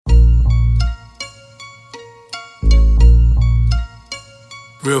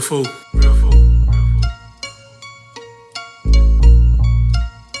Real food. Real food.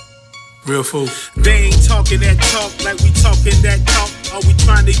 Real food. They ain't talking that talk like we talking that talk. All we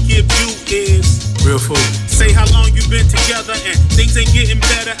trying to give you is real food. Say how long you been together and things ain't getting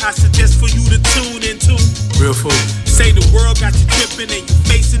better. I suggest for you to tune into real food. Say the world got you tripping and you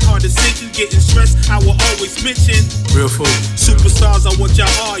facing hard decisions, getting stressed. I will always mention real food. Superstars are what y'all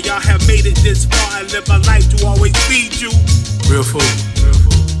are. Y'all have made it this far. I live my life to always feed you real food.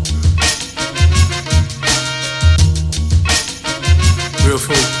 Real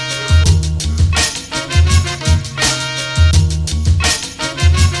food.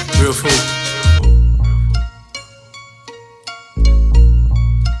 Real food.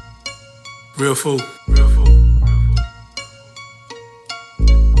 Real food. Real food.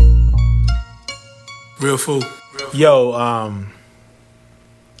 Real food. Yo,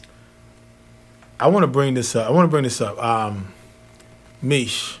 I want to bring this up.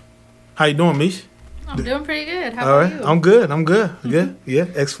 Mish. How you doing, Mish? I'm doing pretty good. How about you? I'm good. Yeah.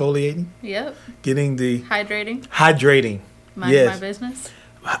 Exfoliating. Yep. Getting the hydrating. Minding my business.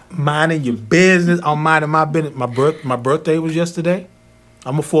 Minding your business. I'm minding my business. My birthday was yesterday.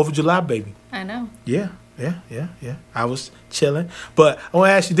 I'm a 4th of July baby. I know. Yeah. I was chilling. But I want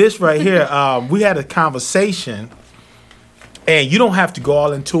to ask you this right here. We had a conversation, and you don't have to go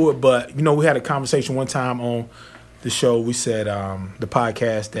all into it, but, we had a conversation one time on the show. We said the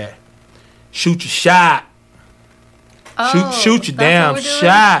podcast that shoot your shot. Shoot your damn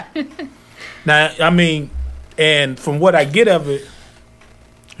shot. Now, I mean, and from what I get of it,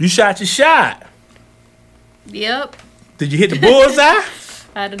 you shot your shot. Yep. Did you hit the bullseye?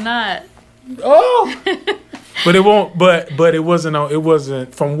 I did not. Oh. But it won't. But it wasn't on. It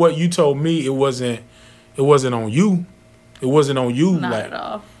wasn't from what you told me. It wasn't on you. It wasn't on you. Not at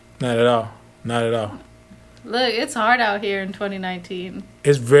all. Not at all. Not at all. Look, it's hard out here in 2019.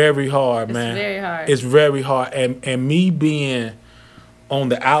 It's very hard, man. It's very hard. It's very hard. And me being on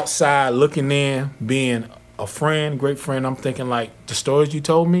the outside looking in, being a friend, great friend, I'm thinking like the stories you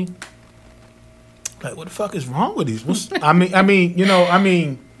told me. Like, what the fuck is wrong with these? Because like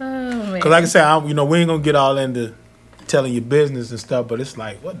I said, we ain't gonna get all into telling your business and stuff, but it's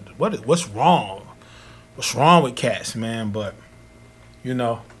like, what's wrong? What's wrong with cats, man? But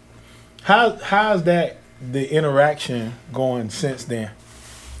how's that the interaction going since then?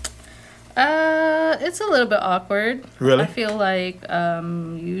 It's a little bit awkward. Really? I feel like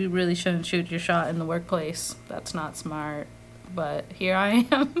you really shouldn't shoot your shot in the workplace. That's not smart. But here I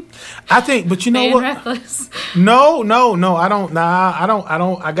am. I think, but you know what? Reckless. No, I don't.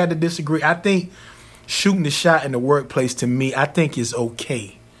 I got to disagree. I think shooting the shot in the workplace, to me, I think is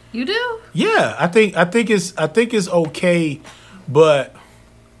okay. You do? Yeah, I think it's okay, but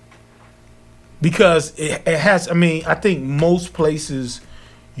because it has. I mean, I think most places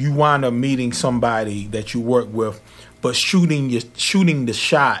you wind up meeting somebody that you work with, but shooting the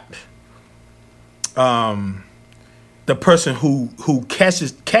shot. The person who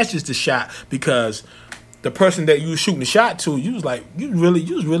catches the shot, because the person that you were shooting the shot to, you was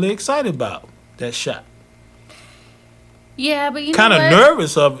really excited about that shot. Yeah, but you kind know of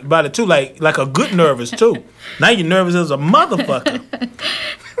nervous about it too, like a good nervous too. Now you're nervous as a motherfucker.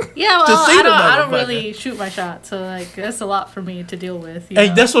 Yeah, well, I don't really shoot my shot, so like that's a lot for me to deal with. Hey,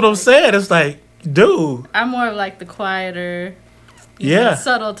 that's what I'm saying. It's like, dude, I'm more of like the quieter,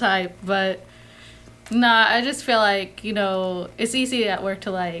 subtle type, but. Nah, I just feel like, it's easy at work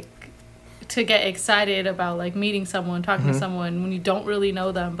to get excited about meeting someone, talking to someone when you don't really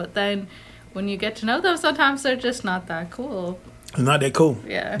know them. But then when you get to know them, sometimes they're just not that cool. Not that cool.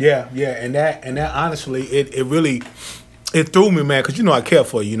 Yeah. Yeah. And that honestly, it really, it threw me, man, because I care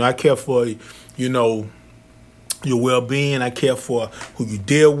for you. I care for, your well-being. I care for who you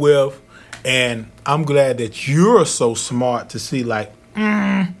deal with. And I'm glad that you're so smart to see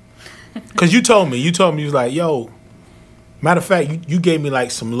because you told me, you was like, yo, matter of fact, you gave me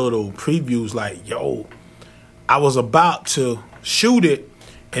some little previews yo, I was about to shoot it,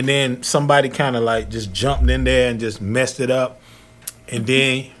 and then somebody kind of just jumped in there and just messed it up, and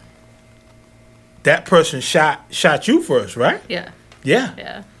then that person shot you first, right? Yeah.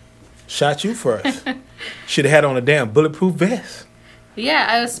 Shot you first. Should have had on a damn bulletproof vest. Yeah,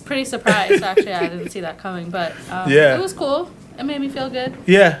 I was pretty surprised, actually. I didn't see that coming, but it was cool. It made me feel good.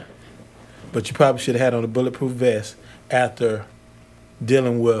 Yeah. But you probably should have had on a bulletproof vest after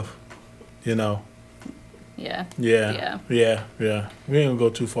dealing with, Yeah. Yeah. We ain't gonna go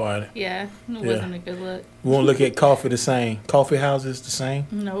too far in it. Yeah, it wasn't a good look. We won't look at coffee the same. Coffee houses the same?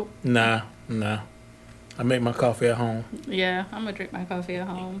 Nope. Nah. I make my coffee at home. Yeah, I'm gonna drink my coffee at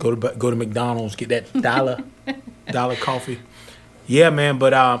home. Go to McDonald's, get that dollar coffee. Yeah, man.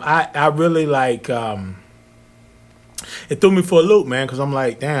 But I really like. It threw me for a loop, man, because I'm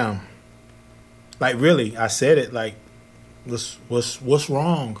like, damn. Like, really, I said it. Like, what's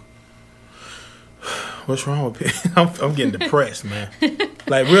wrong? What's wrong with people? I'm getting depressed, man.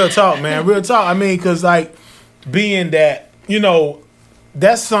 Like, real talk, man. Real talk. I mean, because, like, being that,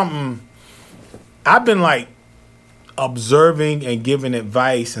 that's something I've been, like, observing and giving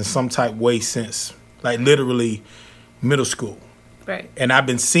advice in some type way since, like, literally middle school. Right. And I've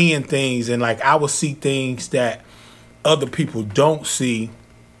been seeing things, and, like, I will see things that other people don't see,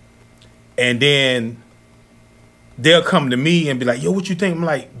 and then they'll come to me and be like, yo, what you think? I'm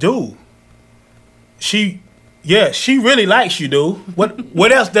like, dude, she really likes you, dude.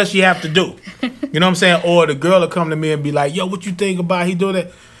 What else does she have to do? You know what I'm saying? Or the girl will come to me and be like, yo, what you think about he doing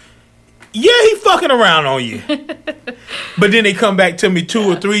that? Yeah, he fucking around on you. But then they come back to me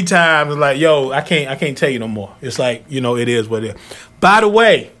 2 or 3 times and like, yo, I can't tell you no more. It's like, it is what it is. By the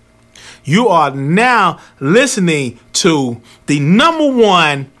way, you are now listening to the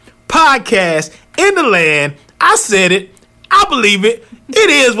 #1 podcast in the land. I said it. I believe it. It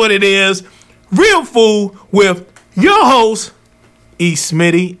is what it is. Real Food with your host, E.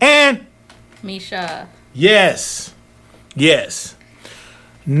 Smitty and Misha. Yes.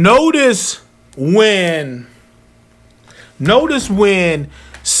 Notice when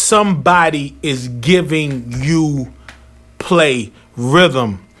somebody is giving you play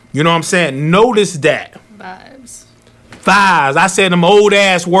rhythm. You know what I'm saying? Notice that. Vibes. I said them old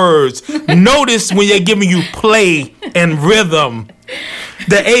ass words. Notice when they're giving you play and rhythm.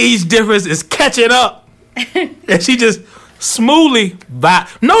 The age difference is catching up. And she just smoothly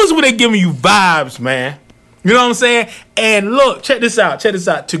vibe. Notice when they're giving you vibes, man. You know what I'm saying? And look, check this out.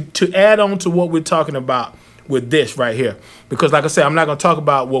 To add on to what we're talking about with this right here. Because like I said, I'm not going to talk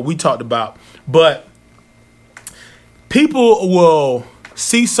about what we talked about. But people will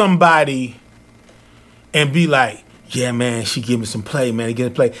see somebody and be like, yeah, man, she give me some play, man. They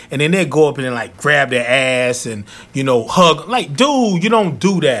get play. And then they go up and then, like, grab their ass and, hug. Like, dude, you don't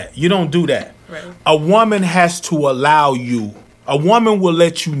do that. Right. A woman has to allow you. A woman will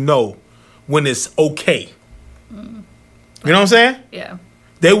let you know when it's okay. You know what I'm saying? Yeah.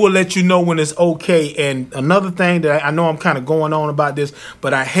 They will let you know when it's okay. And another thing that I know I'm kind of going on about this,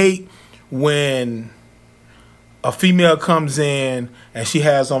 but I hate when a female comes in and she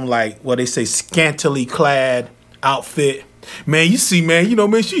has on like what they say scantily clad outfit. Man, you see, man,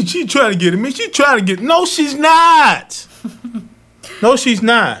 man, she trying to get it. Man, she trying to get it. No, she's not. No, she's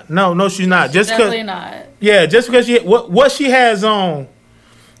not. No, she's not. She's definitely not. Yeah, just because what she has on,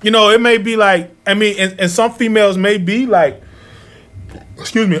 it may be like, I mean, and some females may be like,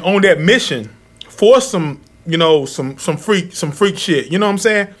 on that mission for some, some freak shit. You know what I'm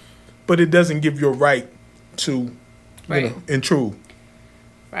saying? But it doesn't give you a right to, intrude.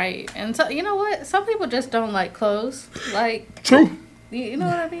 Right. And so, you know what? Some people just don't like clothes. Like, true. You know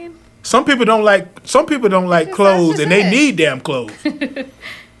what I mean? Some people don't like clothes, and they need damn clothes.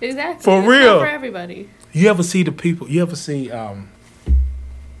 Exactly. For real. Not for everybody. You ever see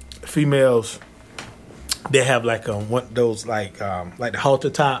females that have like those like the halter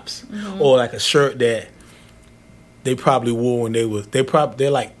tops, or like a shirt that they probably wore when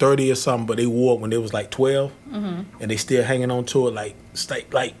they're like 30 or something, but they wore it when they was like 12, and they still hanging on to it like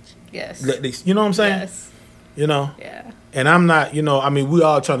yes, you know what I'm saying? Yes. Yeah. And I'm not, I mean, we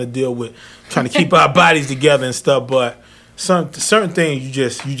all trying to keep our bodies together and stuff, but certain things you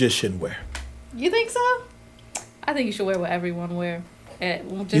just shouldn't wear. You think so? I think you should wear what everyone wear.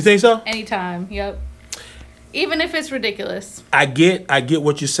 You think so? Anytime. Yep. Even if it's ridiculous. I get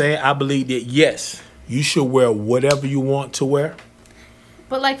what you're saying. I believe that yes, you should wear whatever you want to wear.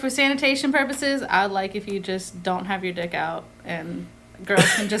 But like for sanitation purposes, I like if you just don't have your dick out and girls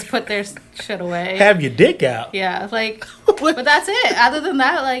can just put their shit away. Have your dick out? Yeah, like, but that's it. Other than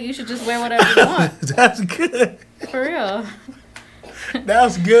that, like, you should just wear whatever you want. That's good. For real.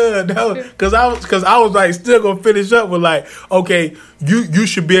 That's good. Because I was like still gonna finish up with like, okay, you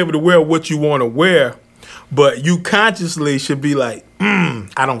should be able to wear what you want to wear, but you consciously should be like,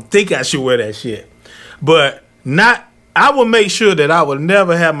 I don't think I should wear that shit. But not. I will make sure that I will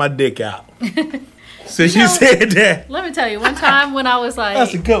never have my dick out. Since you said that. Let me tell you, one time when I was like...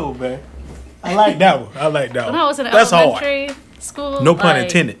 That's a good one, man. I like that one. When I was in elementary school... No pun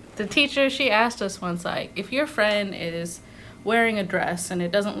intended. The teacher, she asked us once, like, if your friend is wearing a dress and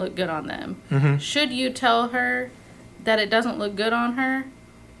it doesn't look good on them, should you tell her that it doesn't look good on her?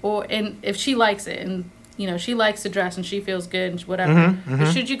 And if she likes it and, she likes the dress and she feels good and whatever,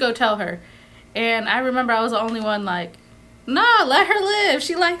 but should you go tell her? And I remember I was the only one like, No, let her live.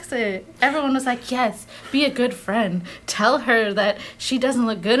 She likes it. Everyone was like, yes, be a good friend. Tell her that she doesn't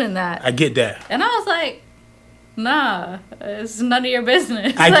look good in that. I get that. And I was like, nah, it's none of your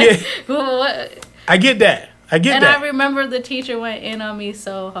business. I like, get what? I get that. And I remember the teacher went in on me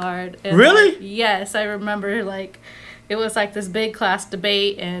so hard. And really? Yes, I remember, like, it was like this big class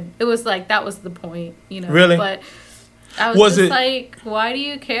debate, and it was like, that was the point, you know. Really? But I was just like, why do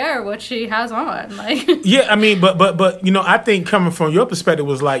you care what she has on? Like, yeah, I mean, but you know, I think coming from your perspective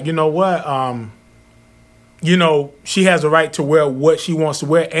was like, you know what, you know, she has a right to wear what she wants to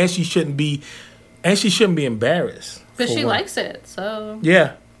wear, and she shouldn't be embarrassed. Because she likes it, so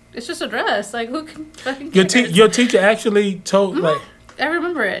yeah, it's just a dress. Like, who can fucking care? Your teacher actually told like, I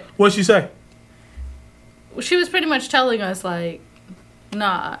remember it. What'd she say? She was pretty much telling us like,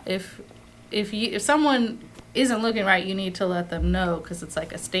 nah, if someone isn't looking right, you need to let them know, because it's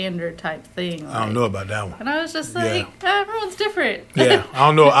like a standard type thing. Like, I don't know about that one. And I was just like, everyone's different. Yeah, I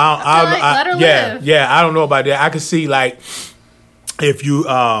don't know. Let her live. Yeah, I don't know about that. I could see like if you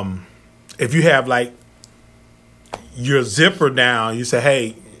have like your zipper down, you say,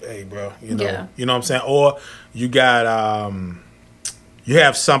 hey, bro, you know what I'm saying, or you got you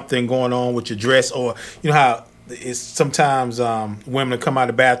have something going on with your dress, or you know how it's sometimes women come out of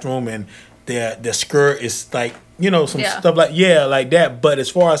the bathroom and their skirt is like, you know, some stuff like like that. But as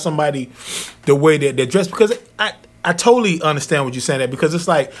far as somebody, the way that they're dressed, because I totally understand what you're saying, that because it's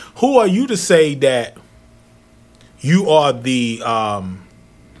like, who are you to say that you are the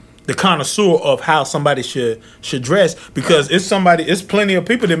connoisseur of how somebody should dress? Because it's plenty of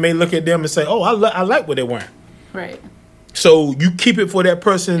people that may look at them and say, oh, I like what they're wearing. Right. So you keep it for that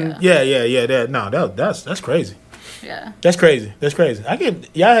person. Yeah. That's crazy. Yeah. That's crazy. I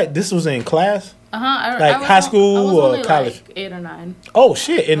get this was in class? Uh-huh. Like high school or only college? Like 8 or 9. Oh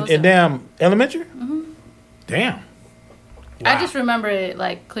shit. In damn elementary? Mm-hmm. Damn. Wow. I just remember it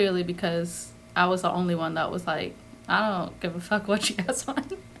like clearly because I was the only one that was like, I don't give a fuck what she has on.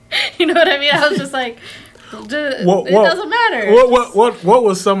 You know what I mean? I was just like, it doesn't matter. What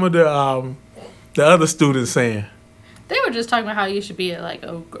was some of the other students saying? They were just talking about how you should be like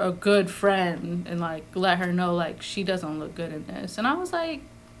a good friend and like let her know like she doesn't look good in this. And I was like,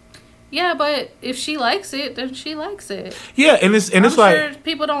 yeah, but if she likes it, then she likes it. Yeah, and it's like, sure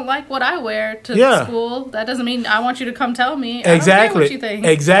people don't like what I wear to school. That doesn't mean I want you to come tell me. Exactly. I don't care what you think.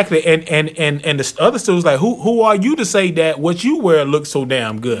 Exactly. And the other students like, who are you to say that what you wear looks so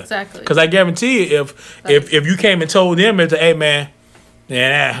damn good? Exactly. Because I guarantee you, if you came and told them, it's hey man,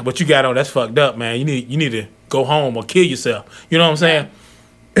 what you got on, that's fucked up, man. You need to go home or kill yourself. You know what I'm saying?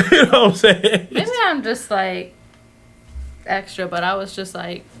 You know what I'm saying? Maybe I'm just like extra, but I was just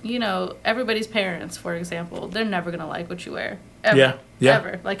like, you know, everybody's parents, for example, they're never gonna like what you wear. Ever. Yeah.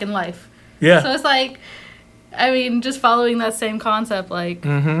 Ever. Like in life. Yeah. So it's like, I mean, just following that same concept, like,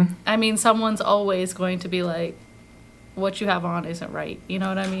 I mean, someone's always going to be like, what you have on isn't right. You know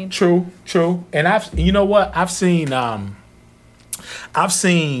what I mean? True. And you know what? I've seen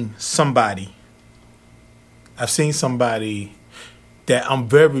somebody that I'm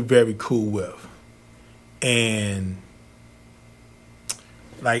very, very cool with. And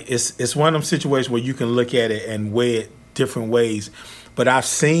like it's one of them situations where you can look at it and weigh it different ways. But I've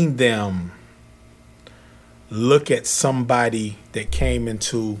seen them look at somebody that came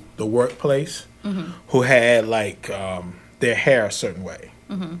into the workplace who had like their hair a certain way.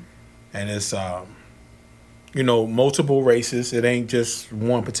 And it's you know, multiple races. It ain't just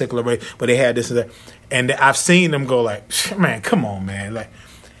one particular race, but they had this and that. And I've seen them go like, man, come on, man. Like,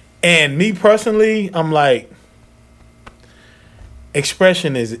 and me personally, I'm like,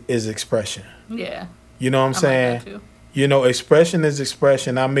 expression is expression. Yeah. You know what I'm saying? You know, expression is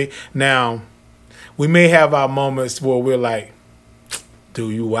expression. I mean, now, we may have our moments where we're like,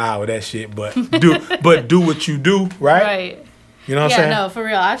 dude, you wild with that shit, but do what you do, right? Right. You know what I'm saying? Yeah, no, for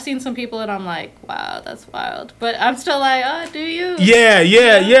real. I've seen some people and I'm like, wow, that's wild. But I'm still like, oh, do you? Yeah.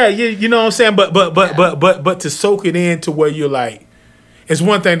 You know what I'm saying? But to soak it in to where you're like, it's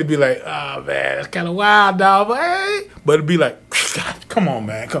one thing to be like, oh man, that's kind of wild, dog. But it'd be like, God, come on,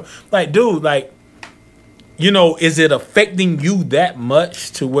 man, like, dude, like, you know, is it affecting you that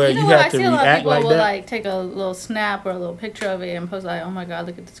much to where you have to react like that? I see a lot of people will like take a little snap or a little picture of it and post like, oh my God,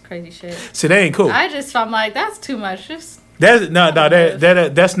 look at this crazy shit. See, that ain't cool. I'm like, that's too much. That's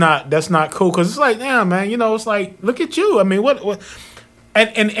not cool, because it's like, damn, man, you know, it's like, look at you. I mean, what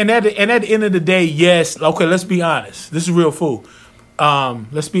and at the end of the day, yes, okay, let's be honest. This is real fool.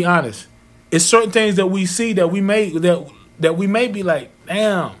 Let's be honest. It's certain things that we see that we may be like,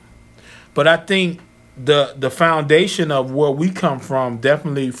 damn. But I think the foundation of where we come from,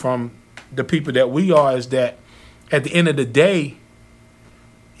 definitely from the people that we are, is that at the end of the day,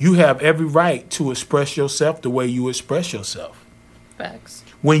 you have every right to express yourself the way you express yourself. Facts.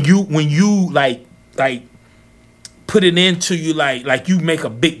 When you like put it into you, like you make a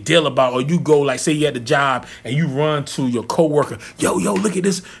big deal about, or you go, like, say you at the job and you run to your coworker, yo, look at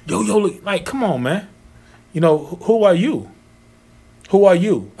this, yo, look, like, come on, man. You know, who are you? Who are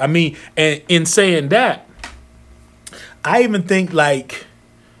you? I mean, and in saying that, I even think like,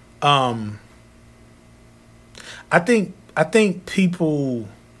 I think people,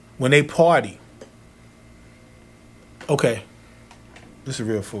 when they party, okay, this is a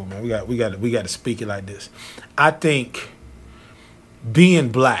real fool, man. We got to speak it like this. I think being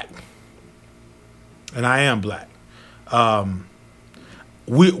black, and I am black,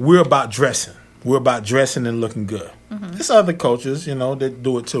 we're about dressing. We're about dressing and looking good. Mm-hmm. There's other cultures, you know, that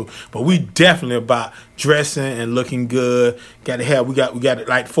do it too, but we definitely about dressing and looking good. We got it,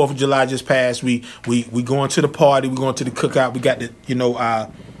 like 4th of July just passed. We going to the party. We going to the cookout. We got the, you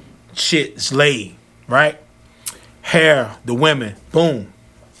know, shit's laid, right? Hair, the women, boom.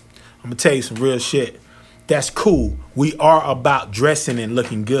 I'm gonna tell you some real shit. That's cool. We are about dressing and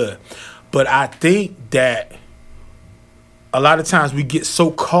looking good, but I think that a lot of times we get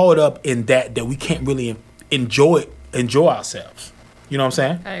so caught up in that we can't really enjoy ourselves. You know what I'm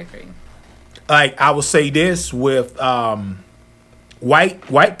saying? I agree. Like, I would say this with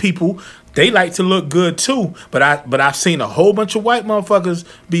white people, they like to look good too, but I've seen a whole bunch of white motherfuckers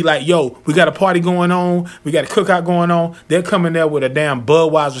be like, yo, we got a party going on, we got a cookout going on. They're coming there with a damn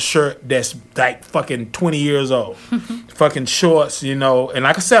Budweiser shirt that's like fucking 20 years old. Fucking shorts, you know. And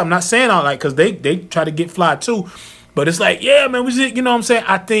like I said, I'm not saying all like, because they try to get fly too. But it's like, yeah, man, we just, you know what I'm saying?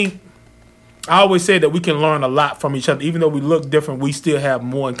 I think, I always say that we can learn a lot from each other. Even though we look different, we still have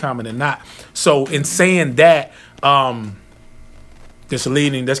more in common than not. So in saying that, that's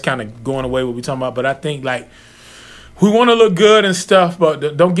leading, that's kind of going away what we're talking about. But I think, like, we want to look good and stuff,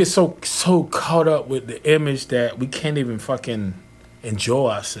 but don't get so caught up with the image that we can't even fucking enjoy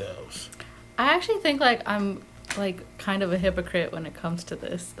ourselves. I actually think, like, I'm, like, kind of a hypocrite when it comes to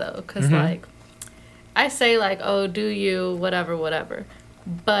this, though. Because, Mm-hmm. like, I say, like, oh, do you, whatever.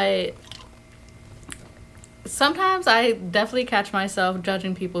 But sometimes I definitely catch myself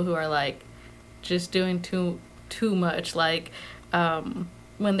judging people who are, like, just doing too much. Like,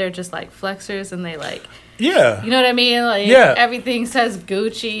 when they're just, like, flexers and they, like... Yeah. You know what I mean? Like, yeah. Everything says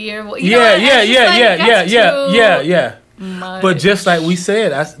Gucci or... You know, yeah. Much. But just like we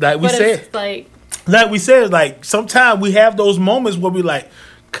said, like we said, like, sometimes we have those moments where we like,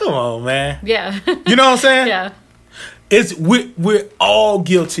 come on, man. Yeah. You know what I'm saying? Yeah. We're all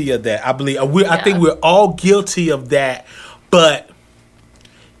guilty of that. I believe. I think we're all guilty of that. But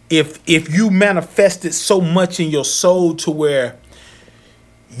if you manifest it so much in your soul to where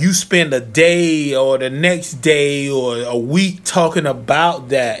you spend a day or the next day or a week talking about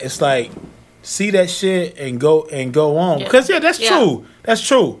that, it's like, see that shit and go on. Because that's true. That's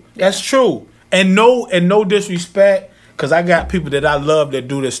true. Yeah. That's true. And no disrespect, because I got people that I love that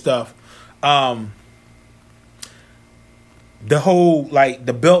do this stuff. The whole, like,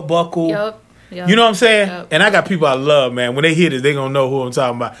 the belt buckle. Yep. You know what I'm saying? Yep. And I got people I love, man. When they hear this, they gonna know who I'm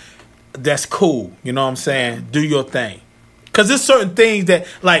talking about. That's cool. You know what I'm saying? Do your thing. Because there's certain things that,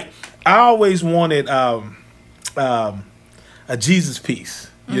 like, I always wanted a Jesus piece,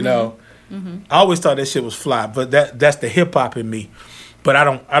 you know? Mm-hmm. I always thought that shit was fly, but that's the hip hop in me. But I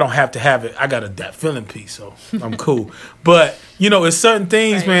don't have to have it. I got that feeling piece, so I'm cool. But, you know, it's certain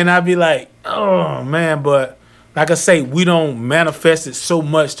things, man, I'd be like, oh, man. But like I say, we don't manifest it so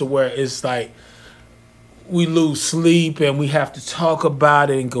much to where it's like we lose sleep and we have to talk about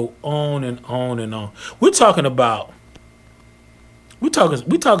it and go on and on and on. We're talking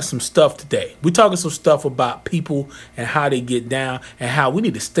some stuff today. We're talking some stuff about people and how they get down and how we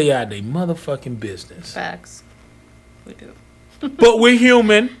need to stay out of their motherfucking business. Facts. We do. But we're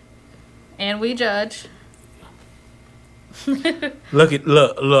human. And we judge. Look.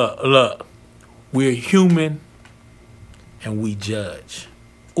 We're human and we judge.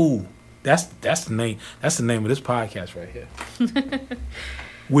 Ooh, that's the name. That's the name of this podcast right here.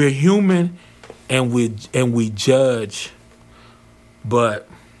 We're human and we judge, but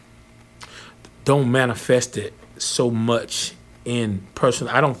don't manifest it so much in person.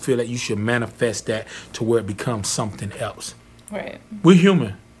 I don't feel that you should manifest that to where it becomes something else. Right. We're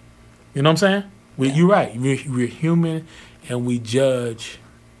human. You know what I'm saying? You're right. We're human and we judge.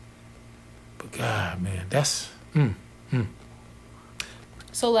 But God, man, that's...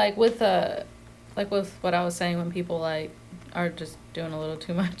 So, like, with what I was saying, when people, like, are just doing a little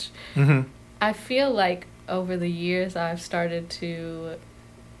too much, mm-hmm. I feel like over the years I've started to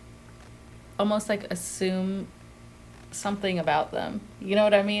almost, like, assume something about them. You know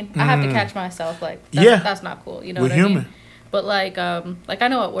what I mean? I have to catch myself like, that's not cool. You know what I mean? But like I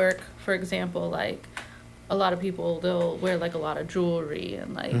know at work, for example, like a lot of people, they'll wear like a lot of jewelry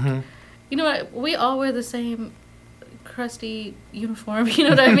and like, you know what? We all wear the same crusty uniform. You know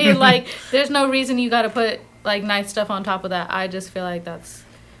what I mean? Like, there's no reason you got to put like nice stuff on top of that. I just feel like that's,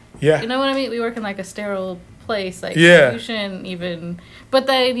 you know what I mean? We work in like a sterile place. Like, you shouldn't even. But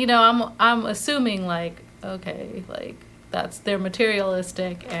then, you know, I'm assuming like, okay, like they're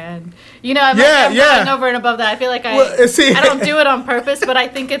materialistic, and you know, I'm going over and above that. I feel like I don't do it on purpose, but I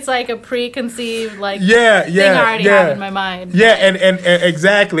think it's like a preconceived like thing I already have in my mind. Yeah, and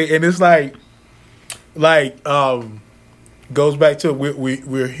exactly, and it's like goes back to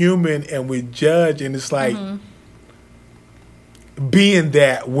we're human and we judge, and it's like being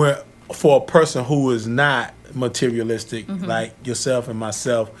that for a person who is not materialistic like yourself and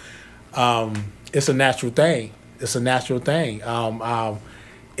myself, it's a natural thing. It's a natural thing. I've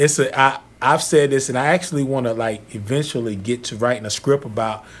said this, and I actually want to like eventually get to writing a script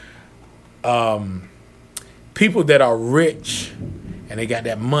about people that are rich and they got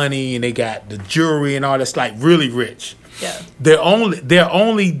that money and they got the jewelry and all that's like really rich. Yeah. They're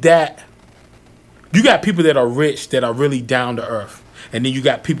only that. You got people that are rich that are really down to earth, and then you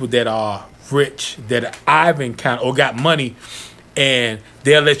got people that are rich that I've encountered or got money, and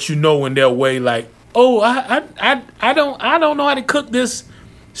they'll let you know in their way like, oh, I don't know how to cook this.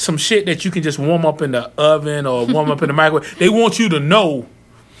 Some shit that you can just warm up in the oven or warm up in the microwave. They want you to know,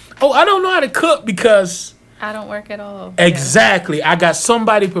 oh, I don't know how to cook because I don't work at all. Exactly. Yeah. I got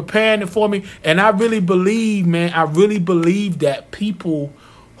somebody preparing it for me. And I really believe, man, that people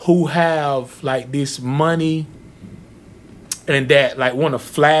who have like this money and that like want to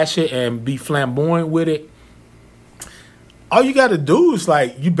flash it and be flamboyant with it, all you got to do is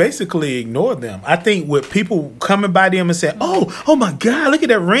like you basically ignore them. I think with people coming by them and saying, oh my God, look at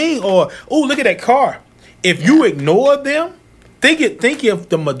that ring, or oh, look at that car. If you ignore them, think if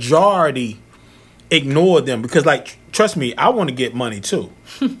the majority ignore them, because like trust me, I want to get money too.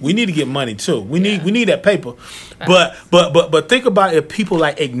 We need to get money too. We need that paper. But think about if people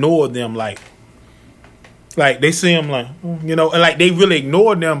like ignore them, like they see them like, you know, and like they really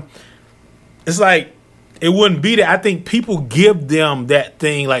ignore them. It's like it wouldn't be that. I think people give them that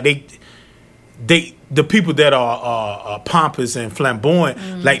thing, like the people that are pompous and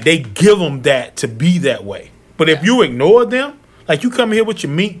flamboyant, like they give them that to be that way. But if you ignore them, like you come here with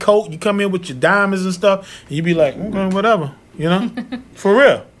your mink coat, you come in with your diamonds and stuff, and you be like, okay, whatever, you know, for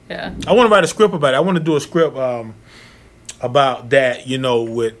real. Yeah. I want to write a script about it. I want to do a script about that, you know,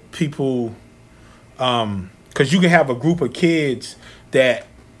 with people, because you can have a group of kids that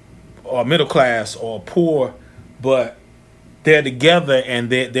are middle class or poor, but they're together and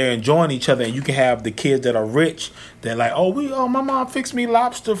they're enjoying each other. And you can have the kids that are rich. They're like, my mom fixed me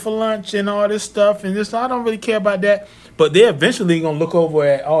lobster for lunch and all this stuff, and this I don't really care about that. But they're eventually gonna look over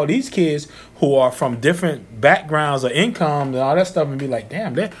at all these kids who are from different backgrounds or incomes and all that stuff and be like,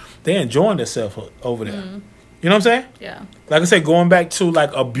 damn, they're enjoying themselves over there. You know what I'm saying? Yeah. Like I said, going back to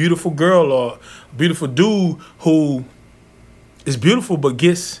like a beautiful girl or a beautiful dude who is beautiful but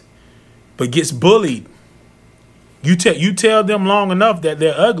gets bullied. You tell them long enough that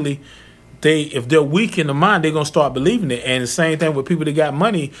they're ugly, if they're weak in the mind, they're gonna start believing it. And the same thing with people that got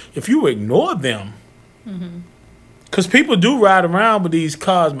money. If you ignore them, because people do ride around with these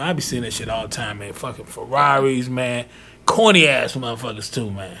cars, man. I be seeing that shit all the time, man. Fucking Ferraris, man. Corny ass motherfuckers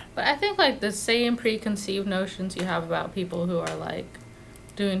too, man. But I think like the same preconceived notions you have about people who are like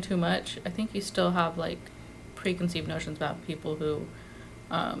doing too much, I think you still have like preconceived notions about people who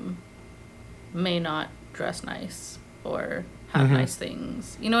may not dress nice or have nice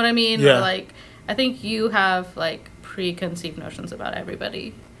things. You know what I mean? Yeah. Or, like, I think you have like preconceived notions about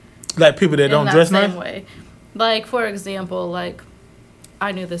everybody. Like people that don't dress nice? In that same way. Like, for example, like,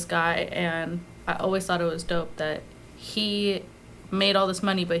 I knew this guy, and I always thought it was dope that he made all this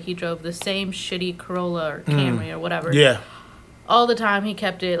money, but he drove the same shitty Corolla or Camry or whatever. Yeah. All the time, he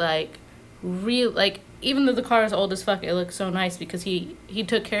kept it, like, real, like, even though the car is old as fuck, it looks so nice because he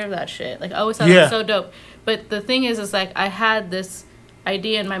took care of that shit. Like, I always thought it was so dope. But the thing is, like, I had this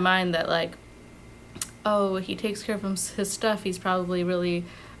idea in my mind that, like, oh, he takes care of his stuff. He's probably really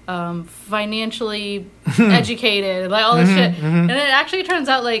financially educated, like all this shit. And it actually turns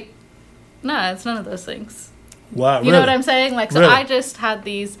out like, nah, it's none of those things. Wow, you know what I'm saying? Like, so I just had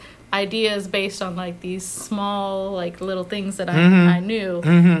these ideas based on like these small like little things that I knew,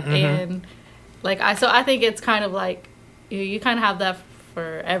 and like I think it's kind of like you kind of have that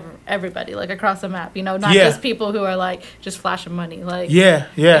for everybody, like across the map. You know, not just people who are like just flashing money. Like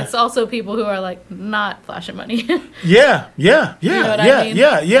it's also people who are like not flashing money. Yeah. You know what I mean?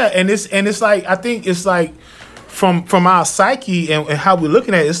 Yeah. And it's like, I think it's like from our psyche and how we're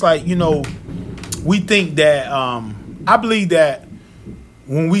looking at it, it's like, you know, we think that I believe that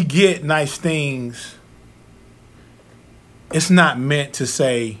when we get nice things, it's not meant to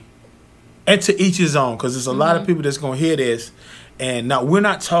say, and to each his own, because there's a lot of people that's going to hear this, and now we're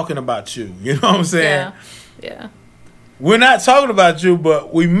not talking about you. You know what I'm saying? Yeah. We're not talking about you,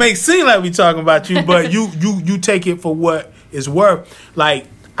 but we make seem like we're talking about you, but you take it for what it's worth. Like,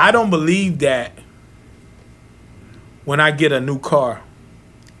 I don't believe that when I get a new car,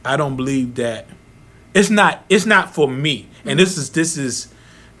 I don't believe that it's not for me. And this is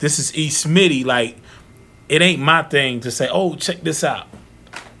E. Smitty. Like, it ain't my thing to say, oh, check this out,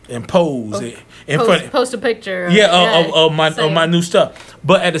 and pose it in front. Post a picture. Of my new stuff.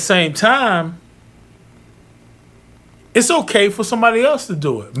 But at the same time, it's okay for somebody else to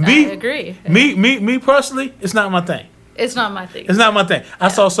do it. I agree. Me personally, it's not my thing. It's not my thing. It's not my thing. I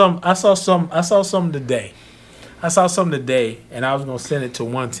saw some today. And I was gonna send it to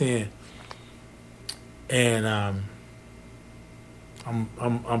 110. And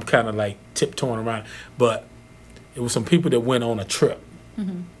I'm kind of like tiptoeing around, but it was some people that went on a trip,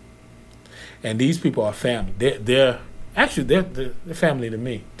 and these people are family. They're family to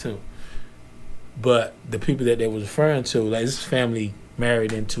me too. But the people that they was referring to, like this family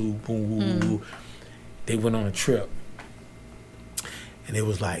married into they went on a trip, and it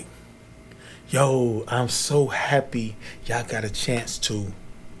was like, yo, I'm so happy y'all got a chance to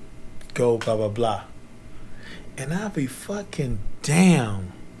go, blah blah blah. And I'll be fucking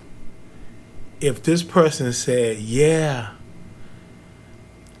damn if this person said, yeah,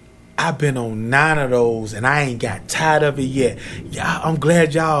 I've been on 9 of those and I ain't got tired of it yet. Yeah, I'm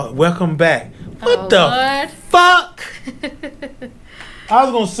glad y'all welcome back. What the Lord. Fuck? I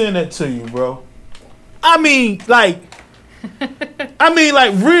was gonna send that to you, bro. I mean, like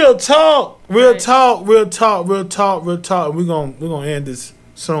real talk. We're gonna end this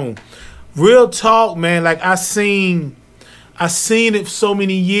soon. Real talk, man. Like I seen it so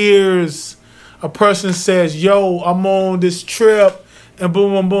many years. A person says, yo, I'm on this trip, and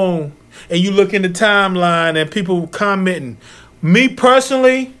boom, boom, boom. And you look in the timeline and people commenting. Me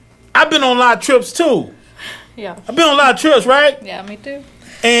personally, I've been on a lot of trips too. Yeah. I've been on a lot of trips, right? Yeah, me too.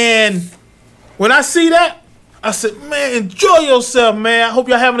 And when I see that, I said, man, enjoy yourself, man. I hope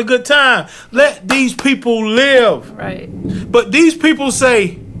y'all having a good time. Let these people live. Right. But these people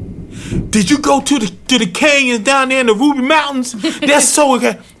say, did you go to the canyons down there in the Ruby Mountains? That's so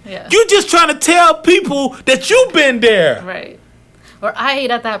okay. Yeah. You just trying to tell people that you've been there. Right. Or I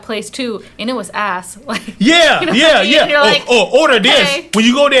ate at that place too, and it was ass. Like, yeah. Like, or order this. Hey. When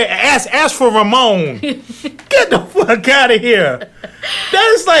you go there, ask for Ramon. Get the fuck out of here.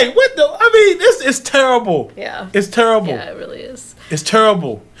 That is like, what the? I mean, it's terrible. Yeah. It's terrible. Yeah, it really is. It's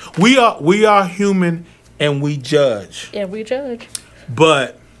terrible. We are human, and we judge. Yeah, we judge.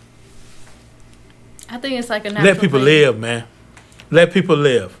 But I think it's like a natural let people thing. live, man. Let people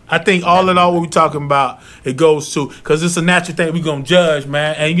live. I think all in all, what we're talking about, it goes to, because it's a natural thing we're going to judge,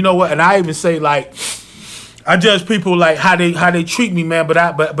 man. And you know what? And I even say, like, I judge people, like, how they treat me, man. But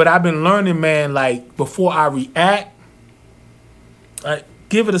I've been learning, man, like, before I react,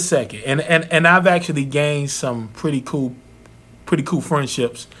 give it a second. And I've actually gained some pretty cool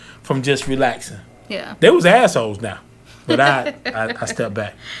friendships from just relaxing. Yeah. They was assholes now. But I stepped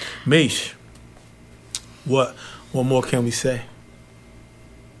back. Mish, what more can we say?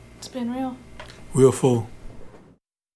 It's been real. Real fool.